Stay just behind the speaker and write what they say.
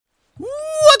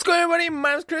everybody,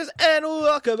 my name's Chris, and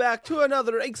welcome back to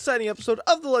another exciting episode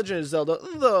of The Legend of Zelda,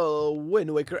 The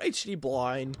Wind Waker HD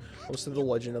Blind. Hosted The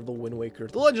Legend of the Wind Waker.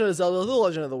 The Legend of Zelda, The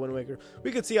Legend of the Wind Waker.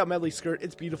 We can see our medley skirt,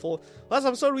 it's beautiful. Last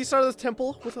episode, we started this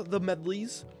temple with the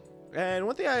medleys. And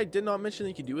one thing I did not mention that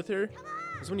you can do with her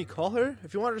is when you call her,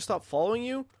 if you want her to stop following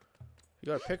you, you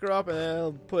gotta pick her up and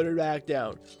then put her back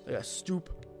down. Like a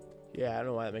stoop. Yeah, I don't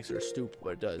know why that makes her a stoop,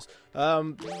 but it does.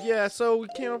 Yeah, so we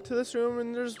came up to this room,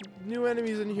 and there's new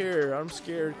enemies in here. I'm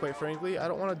scared, quite frankly. I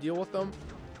don't want to deal with them.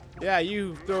 Yeah,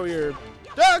 you throw your...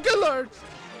 Ah, good lord!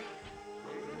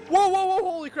 Whoa, whoa, whoa,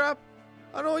 holy crap!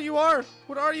 I don't know what you are.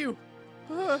 What are you?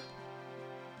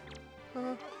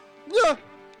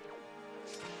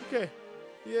 Okay.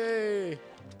 Yay.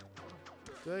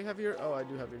 Do I have your... Oh, I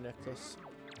do have your necklace.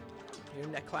 Your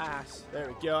necklace. There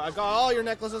we go. I got all your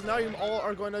necklaces. Now you all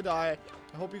are going to die.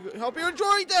 I hope you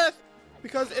enjoy death,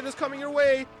 because it is coming your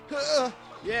way.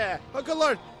 Yeah. Oh, good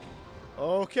lord.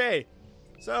 Okay.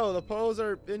 So the pose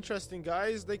are interesting,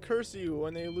 guys. They curse you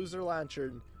when they lose their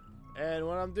lantern. And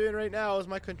what I'm doing right now is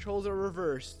my controls are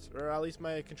reversed, or at least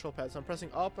my control pad. So I'm pressing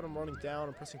up and I'm running down.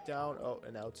 I'm pressing down. Oh,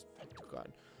 and now it's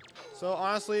gone. So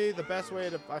honestly, the best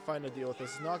way I find to deal with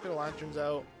this is knock their lanterns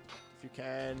out if you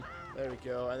can. There we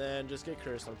go, and then just get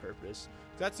cursed on purpose.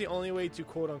 That's the only way to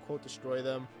quote-unquote destroy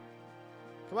them.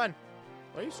 Come on.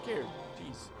 Why are you scared?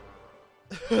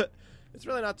 Jeez. It's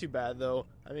really not too bad, though.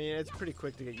 I mean, it's pretty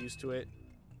quick to get used to it.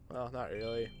 Well, not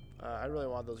really. I really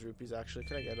want those rupees, actually.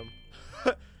 Can I get them?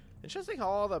 Interesting how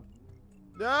all the...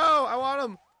 No! I want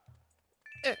them!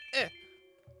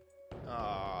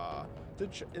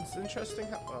 It's interesting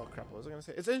how... Oh, crap. What was I going to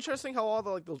say? It's interesting how all the,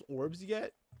 like, those orbs you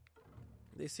get,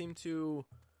 they seem to...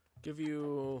 give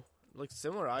you like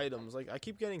similar items. Like I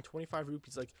keep getting 25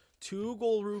 rupees, like 2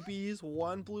 gold rupees,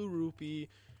 1 blue rupee,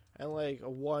 and like a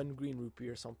 1 green rupee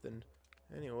or something.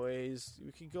 Anyways,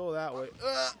 we could go that way.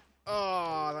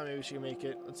 Oh, I thought maybe she can make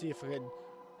it. Let's see if I can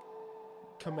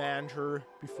command her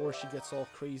before she gets all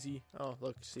crazy. Oh,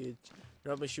 look, see,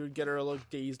 normally she would get her like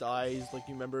dazed eyes, like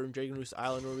you remember in Dragon Roost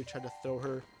Island where we tried to throw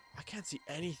her. I can't see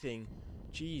anything.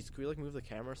 Jeez, can we like move the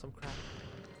camera or some crap?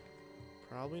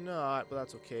 Probably not, but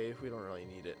that's okay. We don't really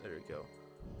need it. There we go.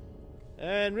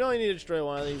 And we only need to destroy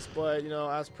one of these, but, you know,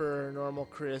 as per normal,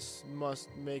 Chris must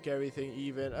make everything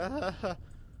even. I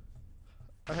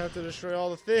have to destroy all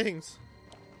the things.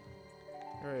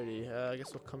 Alrighty, I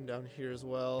guess we'll come down here as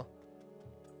well.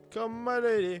 Come, my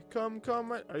lady. Come,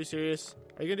 my... Are you serious?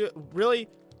 Are you gonna do it? Really?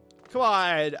 Come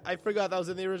on. I forgot that was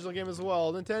in the original game as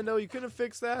well. Nintendo, you couldn't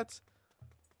fix that?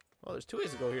 Well, there's 2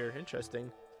 ways to go here.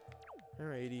 Interesting.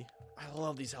 Alrighty. I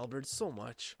love these halberds so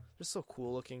much. They're so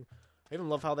cool looking. I even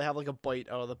love how they have like a bite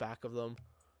out of the back of them.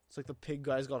 It's like the pig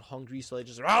guys got hungry, so they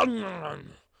just so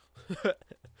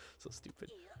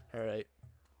stupid. Alright.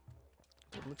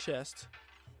 Put in the chest.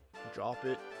 Drop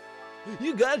it.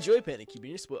 You got a joy pen. Keep in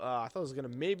your spot. I thought it was gonna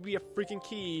maybe be a freaking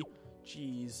key.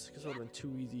 Jeez. Guess that would have been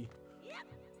too easy.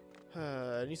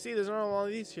 And you see there's not a lot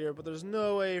of these here, but there's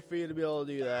no way for you to be able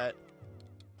to do that.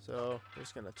 So we're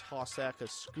just gonna toss that,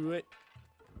 cause screw it.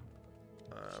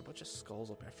 A bunch of skulls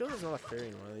up here. I feel like there's another fairy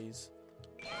in one of these.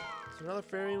 Is there another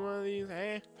fairy in one of these?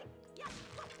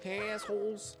 Hey,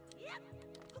 assholes.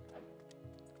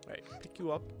 Alright, pick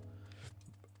you up.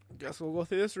 Guess we'll go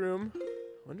through this room.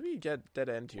 When do we get dead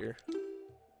end here?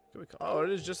 Oh, it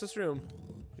is just this room.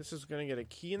 Guess it's gonna get a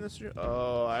key in this room.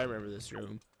 Oh, I remember this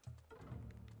room.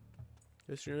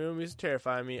 This room is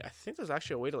terrifying me. I think there's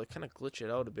actually a way to like kind of glitch it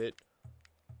out a bit.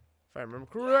 If I remember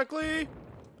correctly.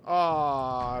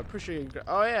 Oh, I'm pretty sure you...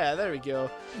 Oh, yeah, there we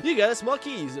go. You got small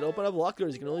keys that open up locked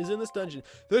doors. You can only use in this dungeon.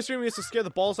 This room used to scare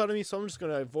the balls out of me, so I'm just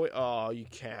going to avoid... Oh, you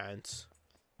can't.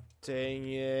 Dang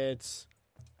it.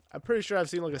 I'm pretty sure I've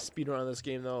seen, like, a speedrun of this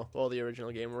game, though. Well, the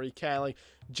original game, where you can, like,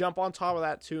 jump on top of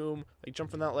that tomb, like, jump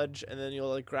from that ledge, and then you'll,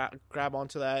 like, grab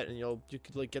onto that, and you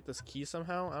could, like, get this key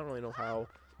somehow. I don't really know how.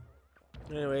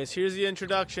 Anyways, here's the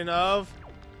introduction of...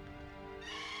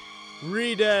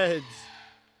 Redeads.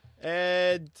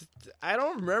 And I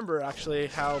don't remember actually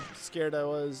how scared I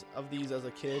was of these as a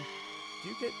kid.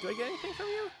 Do I get anything from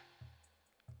you?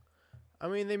 I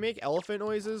mean, they make elephant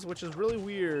noises, which is really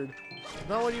weird.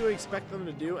 Not what you would expect them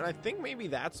to do, and I think maybe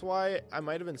that's why I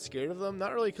might have been scared of them.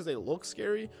 Not really because they look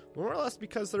scary, more or less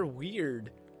because they're weird.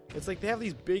 It's like they have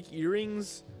these big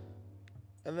earrings,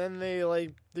 and then they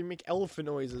make elephant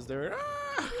noises. They're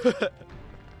could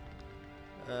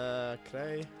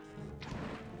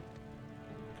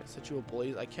I set you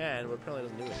ablaze? I can, but apparently it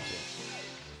doesn't do anything.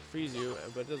 Freeze you,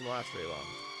 but it doesn't last very long.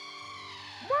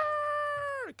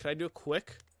 Can I do it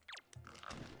quick?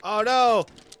 Oh no!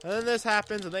 And then this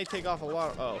happens and they take off a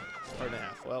lot. Oh,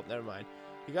 1.5. Well, never mind.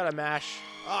 You gotta mash.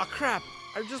 Oh, crap.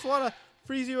 I just want to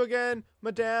freeze you again,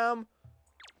 madame.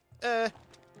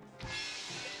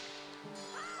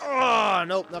 Oh,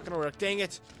 nope. Not gonna work. Dang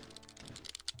it.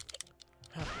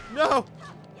 No.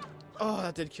 Oh,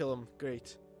 that did kill him.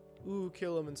 Great. Ooh,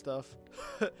 kill him and stuff.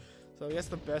 So I guess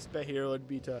the best bet here would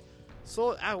be to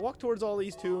walk towards all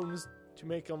these tombs to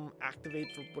make them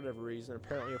activate for whatever reason.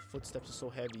 Apparently, your footsteps are so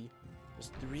heavy.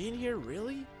 There's 3 in here,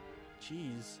 really?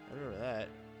 Jeez, I remember that.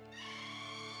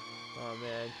 Oh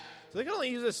man. So they can only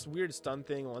use this weird stun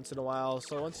thing once in a while.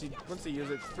 So once they use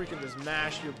it, freaking just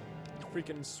mash your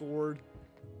freaking sword.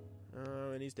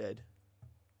 And he's dead.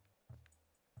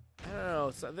 I don't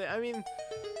know. So I mean,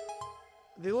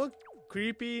 they look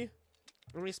creepy.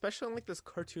 I mean, especially in like this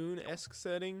cartoon-esque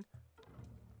setting.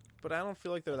 But I don't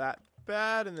feel like they're that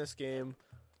bad in this game.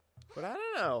 But I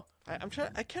don't know. I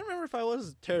can't remember if I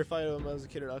was terrified of them as a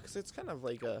kid or not, because it's kind of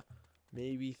like a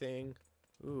maybe thing.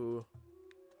 Ooh.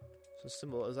 So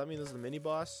symbol. Does that mean this is the mini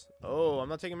boss? Oh, I'm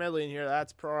not taking medley in here.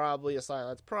 That's probably a sign.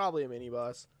 That's probably a mini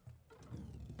boss.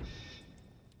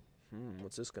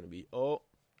 What's this gonna be? Oh.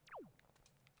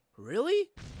 Really?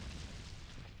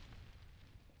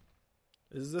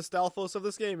 This is the Stalfos of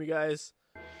this game, you guys.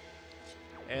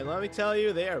 And let me tell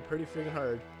you, they are pretty freaking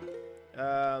hard.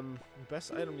 The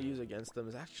best item to use against them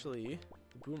is actually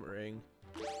the boomerang.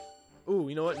 Ooh,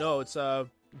 you know what? No, it's a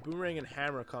boomerang and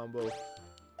hammer combo.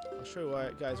 I'll show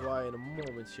you guys why in a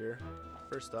moment here.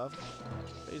 First off,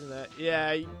 using that.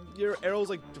 Yeah, your arrows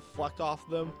like deflect off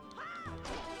them.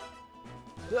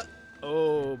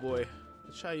 Oh boy.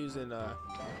 Let's try using no.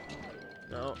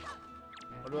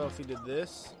 What about if we did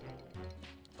this?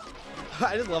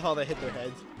 I just love how they hit their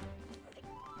heads.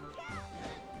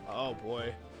 Oh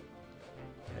boy.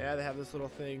 Yeah, they have this little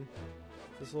thing.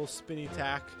 This little spinny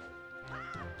tack.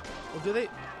 Oh, do they?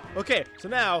 Okay, so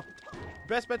now,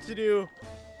 best bet to do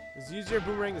is use your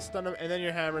boomerang to stun them and then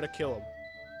your hammer to kill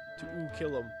them.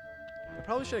 Kill them. I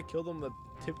probably should have killed them the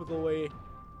typical way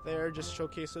there, just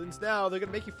showcase. So now they're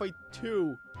going to make you fight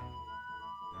 2.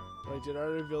 Wait, did I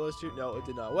reveal this 2? No, it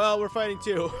did not. Well, we're fighting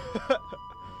 2.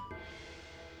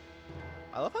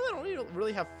 I love how they don't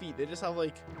really have feet. They just have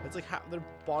like, it's like their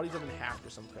bodies up in half or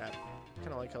some crap.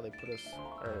 Kind of like how they put us,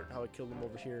 or how I killed them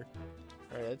over here.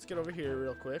 Alright, let's get over here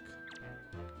real quick.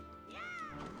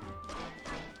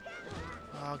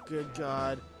 Oh, good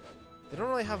God. They don't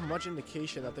really have much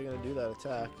indication that they're going to do that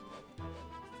attack.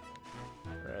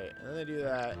 Alright, and then they do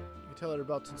that. You can tell they're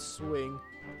about to swing.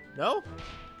 No?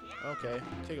 Okay,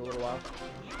 take a little while.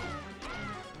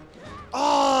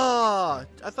 Oh!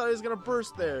 I thought he was going to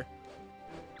burst there.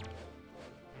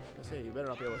 Hey, you better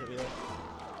not be able to hit me there.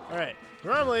 Alright,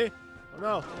 normally, oh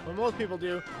no, what most people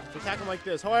do is attack him like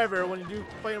this. However, when you do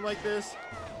fight him like this...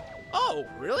 Oh,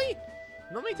 really?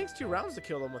 Normally it takes 2 rounds to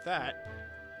kill them with that.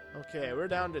 Okay, we're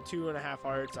down to 2.5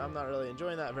 hearts. I'm not really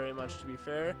enjoying that very much, to be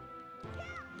fair.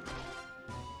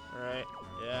 Alright,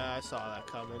 yeah, I saw that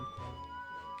coming.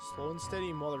 Slow and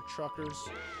steady, mother truckers.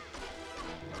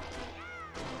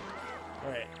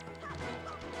 Alright.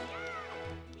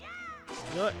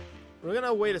 You know what? We're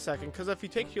gonna wait a second, because if you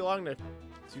take too long to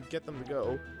get them to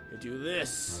go, you do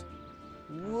this.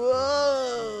 Whoa!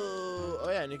 Oh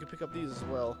yeah, and you can pick up these as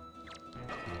well.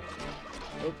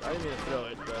 Oop, I didn't mean to throw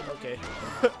it, but okay.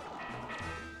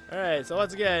 Alright, so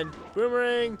once again,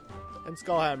 boomerang and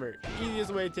skullhammer.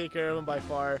 Easiest way to take care of them by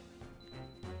far.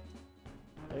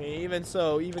 I mean, even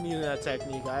using that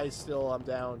technique, I'm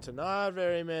down to not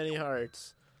very many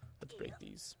hearts. Let's break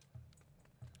these.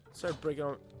 Start breaking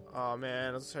them. Oh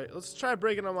man, let's try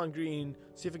breaking them on green,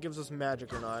 see if it gives us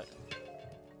magic or not.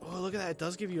 Oh, look at that, it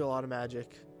does give you a lot of magic.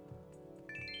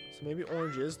 So maybe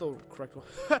orange is the correct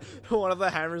one. One of the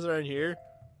hammers are in here.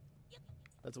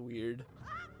 That's weird.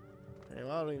 Alright,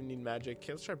 well, I don't even need magic.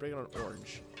 Okay, let's try breaking on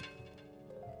orange.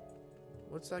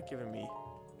 What's that giving me?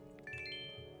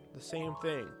 The same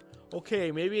thing. Okay,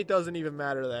 maybe it doesn't even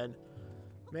matter then.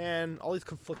 Man, all these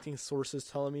conflicting sources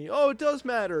telling me, oh, it does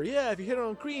matter. Yeah, if you hit it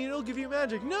on green, it'll give you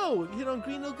magic. No, if you hit it on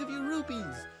green, it'll give you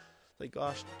rupees. Like,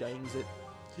 gosh, dangs it.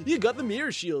 You got the mirror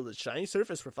shield. Its shiny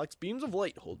surface reflects beams of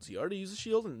light. Hold ZR to use the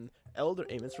shield and L to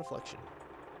aim its reflection.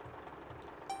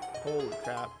 Holy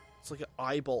crap. It's like an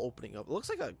eyeball opening up. It looks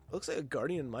like a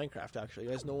guardian in Minecraft, actually.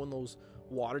 You guys know one of those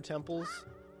water temples?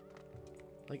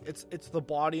 Like, it's the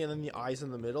body and then the eyes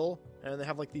in the middle. And they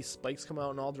have, like, these spikes come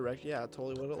out in all directions. Yeah,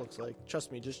 totally what it looks like.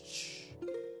 Trust me, just shh.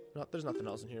 There's nothing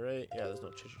else in here, right? Yeah, there's no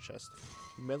treasure chest.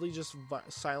 Medley just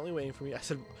silently waiting for me.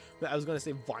 I was going to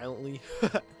say violently.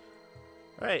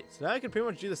 Alright, so now I can pretty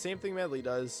much do the same thing Medley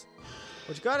does.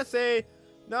 Which, you gotta say,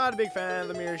 not a big fan of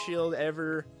the mirror shield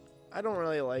ever. I don't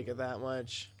really like it that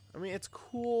much. I mean, it's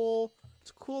cool.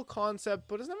 It's a cool concept,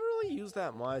 but it's never really used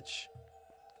that much.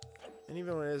 And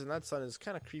even when it is, and that sun is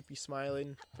kind of creepy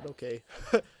smiling, but okay.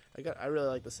 I really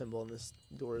like the symbol in this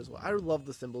door as well. I love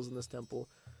the symbols in this temple.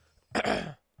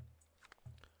 Alright,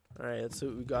 let's see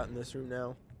what we got in this room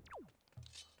now.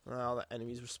 All the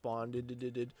enemies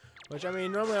responded. Which, I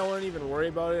mean, normally I wouldn't even worry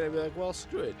about it. I'd be like, well,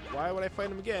 screw it. Why would I fight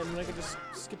him again when I could just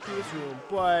skip through this room?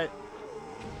 But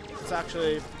it's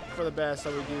actually for the best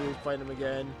that we do fight him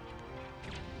again.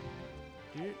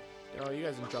 Oh, you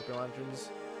guys didn't drop your lanterns.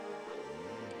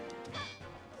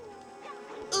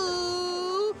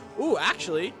 Ooh,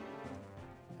 actually,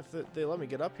 if they let me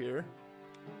get up here,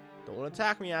 don't want to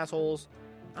attack me, assholes.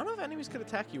 I don't know if enemies could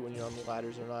attack you when you're on the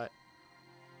ladders or not.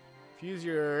 If you use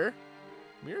your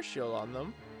mirror shield on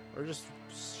them, or just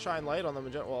shine light on them,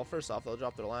 and well, first off, they'll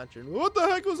drop their lantern. What the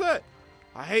heck was that?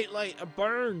 I hate light. It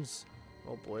burns.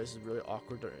 Oh boy, this is really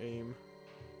awkward to aim.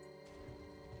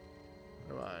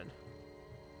 Come on.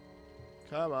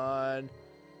 Come on.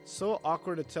 So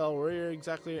awkward to tell where you're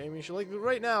exactly aiming. Like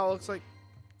right now, it looks like.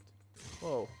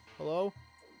 Whoa. Hello?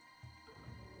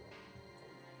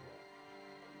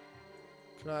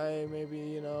 Can I maybe,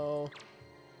 you know?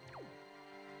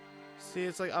 See,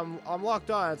 it's like I'm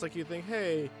locked on. It's like you think,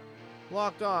 hey,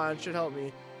 locked on should help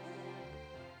me.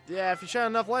 Yeah, if you shine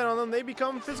enough light on them, they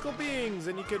become physical beings,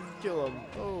 and you can kill them.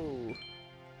 Oh.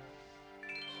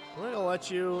 I'm not gonna let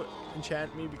you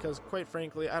enchant me because, quite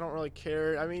frankly, I don't really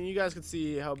care. I mean, you guys could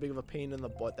see how big of a pain in the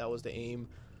butt that was to aim.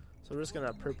 So we're just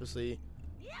gonna purposely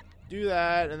do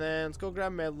that, and then let's go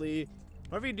grab Medley.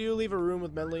 Whenever you do leave a room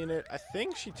with Medley in it, I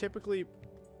think she typically,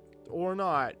 or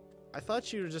not. I thought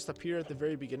she would just appear at the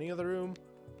very beginning of the room.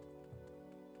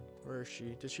 Where is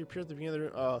she? Did she appear at the beginning of the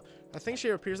room? Oh, I think she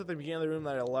appears at the beginning of the room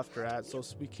that I left her at. So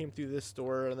we came through this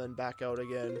door and then back out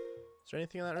again. Is there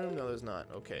anything in that room? No, there's not.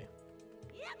 Okay.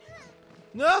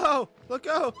 No! Let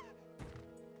go!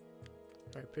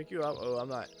 Alright, pick you up. Oh, I'm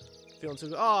not feeling too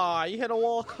good. Aw, you hit a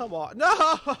wall. Come on.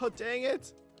 No! Dang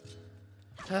it!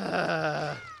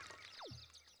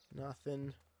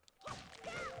 Nothing.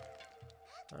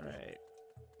 Alright.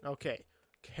 Okay.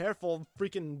 Careful.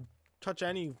 Freaking touch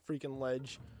any freaking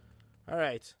ledge.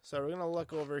 Alright. So we're going to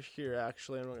look over here,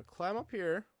 actually. And we're going to climb up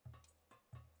here.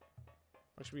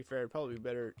 Which, to be fair, it'd probably be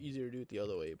better, easier to do it the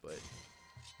other way. But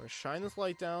I'm going to shine this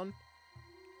light down.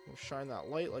 We'll shine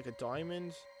that light like a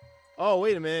diamond. Oh,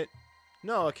 wait a minute.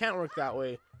 No, it can't work that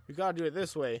way. We gotta do it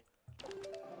this way.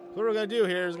 What we're gonna do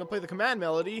here is gonna play the command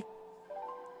melody.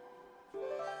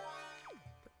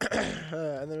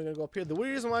 And then we're gonna go up here. The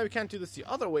reason why we can't do this the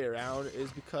other way around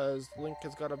is because Link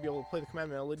has gotta be able to play the command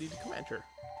melody to command her.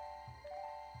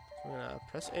 So we're gonna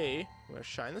press A. We're gonna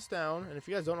shine this down. And if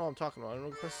you guys don't know what I'm talking about, I'm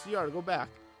gonna press CR to go back.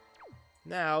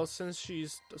 Now, since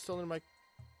she's still in my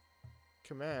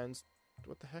commands,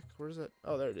 what the heck? Where is it?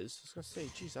 Oh, there it is. I was gonna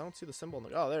say, jeez, I don't see the symbol in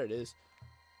the. Oh, there it is.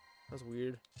 That's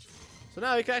weird. So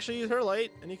now you can actually use her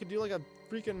light, and you can do like a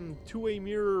freaking two-way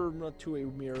mirror. Not two-way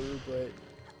mirror, but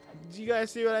do you guys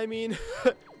see what I mean?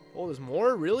 Oh, there's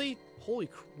more? Really? Holy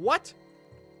what?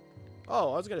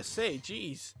 Oh, I was gonna say,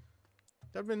 jeez,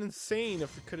 that'd been insane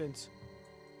if we couldn't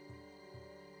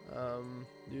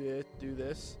do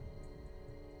this.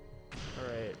 All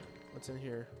right, what's in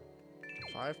here?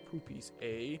 5 poopies.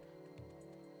 A.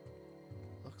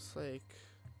 Looks like,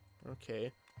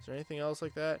 okay. Is there anything else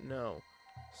like that? No.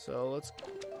 So let's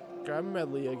grab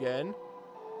Medley again.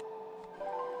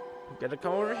 Gotta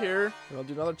come over here, and I'll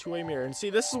do another two-way mirror. And see,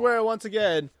 this is where, once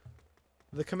again,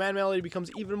 the command melody becomes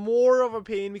even more of a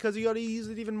pain because you gotta use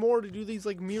it even more to do these,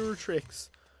 like, mirror tricks.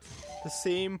 The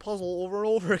same puzzle over and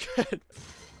over again.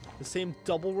 The same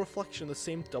double reflection, the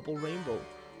same double rainbow.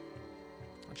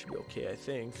 That should be okay, I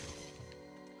think.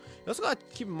 You also gotta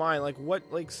keep in mind,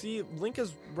 see, Link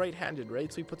is right-handed,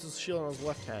 right? So he puts his shield on his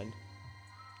left hand.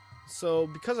 So,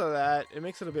 because of that, it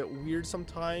makes it a bit weird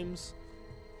sometimes.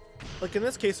 Like, in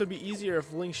this case, it would be easier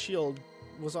if Link's shield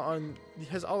was on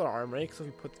his other arm, right? Because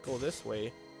if we go this way,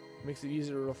 it makes it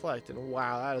easier to reflect. And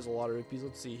wow, that is a lot of rupees.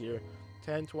 Let's see here.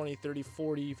 10, 20, 30,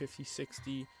 40, 50,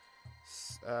 60,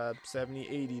 70,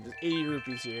 80. There's 80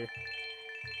 rupees here.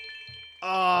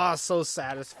 Ah, so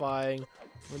satisfying.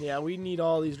 And yeah, we need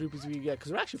all these rupees we can get,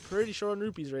 because we're actually pretty short on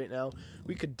rupees right now.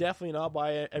 We could definitely not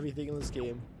buy everything in this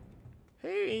game.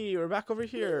 Hey, we're back over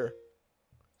here.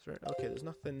 Okay, there's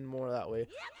nothing more that way.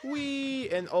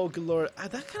 And oh, good lord.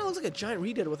 That kind of looks like a giant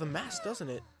Redead with a mask, doesn't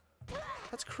it?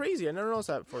 That's crazy. I never noticed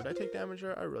that before. Did I take damage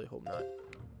there? I really hope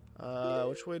not.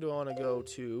 Which way do I want to go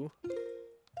to?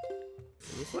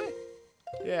 This way?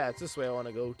 Yeah, it's this way I want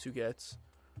to go to get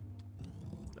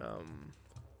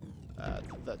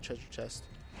that treasure chest.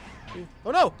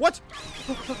 Oh no! What?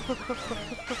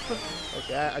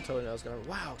 Okay, I totally know I was gonna.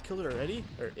 Wow, killed it already?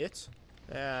 Or it?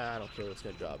 I don't care what it's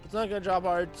gonna drop. It's not gonna drop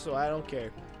hard, so I don't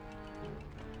care.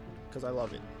 Because I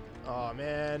love it. Oh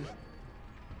man.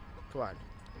 Come on.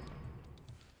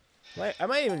 I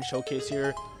might even showcase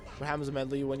here what happens to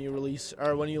Medley when you release,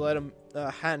 or when you let him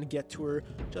hand get to her,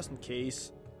 just in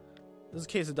case. This is a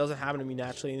case it doesn't happen to me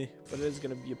naturally, but it is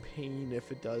gonna be a pain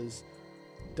if it does.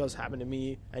 It does happen to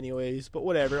me, anyways. But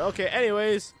whatever. Okay.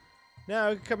 Anyways,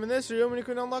 now we can come in this room and we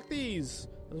can unlock these.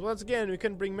 And once again, we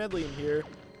couldn't bring Medley in here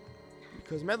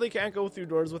because Medley can't go through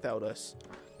doors without us,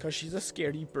 because she's a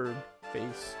scaredy bird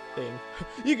face thing.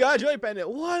 You got a joy pendant.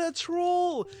 What a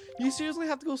troll! You seriously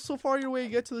have to go so far your way to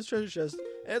get to this treasure chest.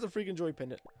 And it's a freaking joy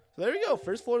pendant. So there we go.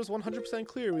 First floor is 100%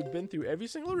 clear. We've been through every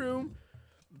single room.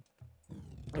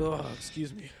 Oh,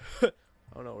 excuse me.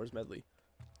 Oh no, where's Medley?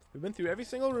 We've been through every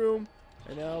single room,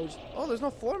 and now oh, there's no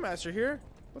floor master here.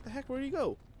 What the heck? Where'd he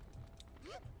go?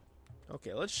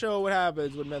 Okay, let's show what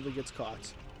happens when Medley gets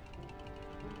caught.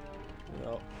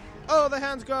 No. Oh, the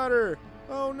hands got her.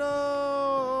 Oh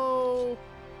no!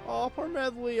 Oh, poor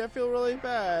Medley. I feel really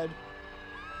bad.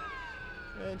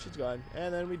 And she's gone.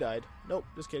 And then we died. Nope,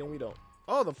 just kidding. We don't.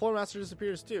 Oh, the floor master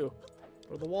disappears too.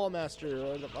 Or the wall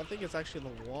master. I think it's actually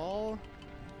the wall.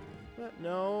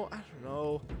 No, I don't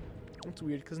know. It's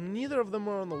weird because neither of them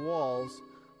are on the walls.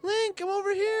 Link, come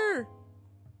over here.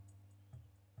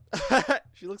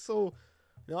 She looks so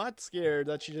not scared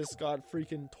that she just got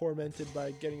freaking tormented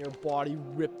by getting her body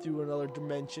ripped through another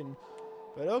dimension.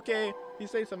 But okay, he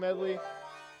say so, Medley.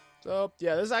 So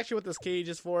yeah, this is actually what this cage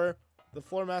is for. The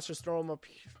floor masters throw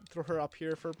her up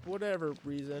here for whatever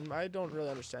reason. I don't really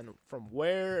understand from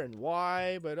where and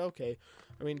why, but okay.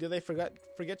 I mean, did they forget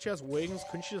she has wings?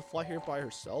 Couldn't she just fly here by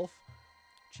herself?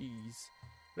 Jeez.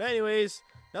 But anyways,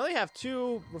 now they have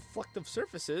two reflective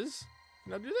surfaces.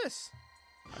 Now do this.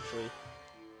 Actually,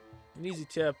 an easy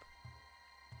tip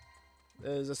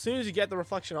is as soon as you get the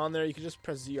reflection on there, you can just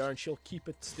press ZR and she'll keep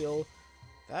it still.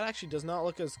 That actually does not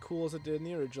look as cool as it did in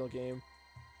the original game.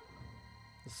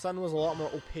 The sun was a lot more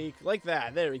opaque. Like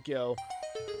that. There we go.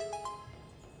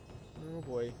 Oh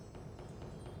boy.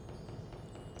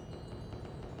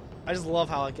 I just love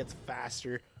how it gets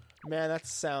faster. Man, that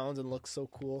sounds and looks so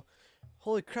cool.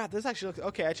 Holy crap, this actually looks...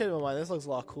 Okay, I changed my mind. This looks a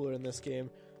lot cooler in this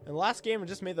game. In the last game, it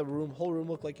just made the whole room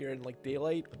look like you're in like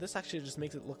daylight. But this actually just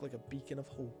makes it look like a beacon of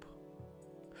hope.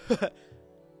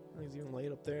 There's even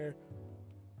light up there.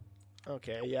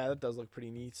 Okay, yeah, that does look pretty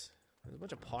neat. There's a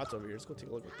bunch of pots over here. Let's go take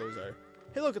a look at what those are.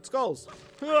 Hey, look, it's skulls.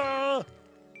 Ah!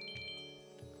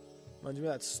 Reminds me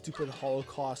of that stupid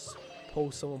Holocaust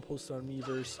post someone posted on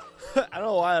Miiverse. I don't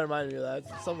know why that reminded me of that.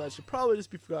 It's something that should probably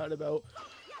just be forgotten about.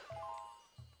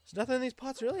 There's nothing in these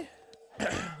pots, really?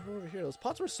 Over here, those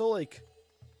pots were so like,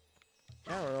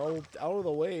 I don't know, out of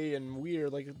the way and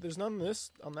weird. Like, there's none of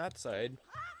this on that side.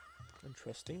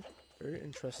 Interesting. Very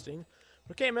interesting.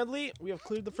 Okay, Medley, we have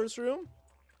cleared the first room.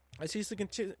 I seriously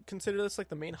consider this like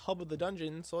the main hub of the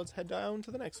dungeon, so let's head down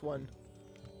to the next one.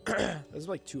 There's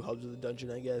like two hubs of the dungeon,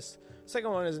 I guess. The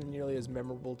second one isn't nearly as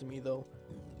memorable to me, though.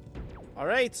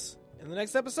 Alright, in the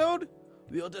next episode,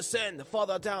 we'll descend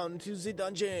further down to the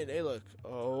dungeon. Hey, look.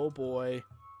 Oh, boy.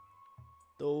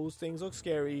 Those things look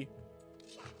scary.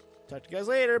 Talk to you guys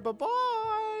later.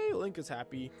 Bye-bye. Link is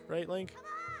happy. Right, Link?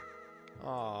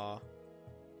 Aww.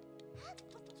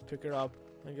 Let's pick her up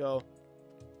and go.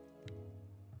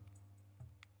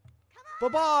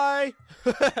 Bye-bye.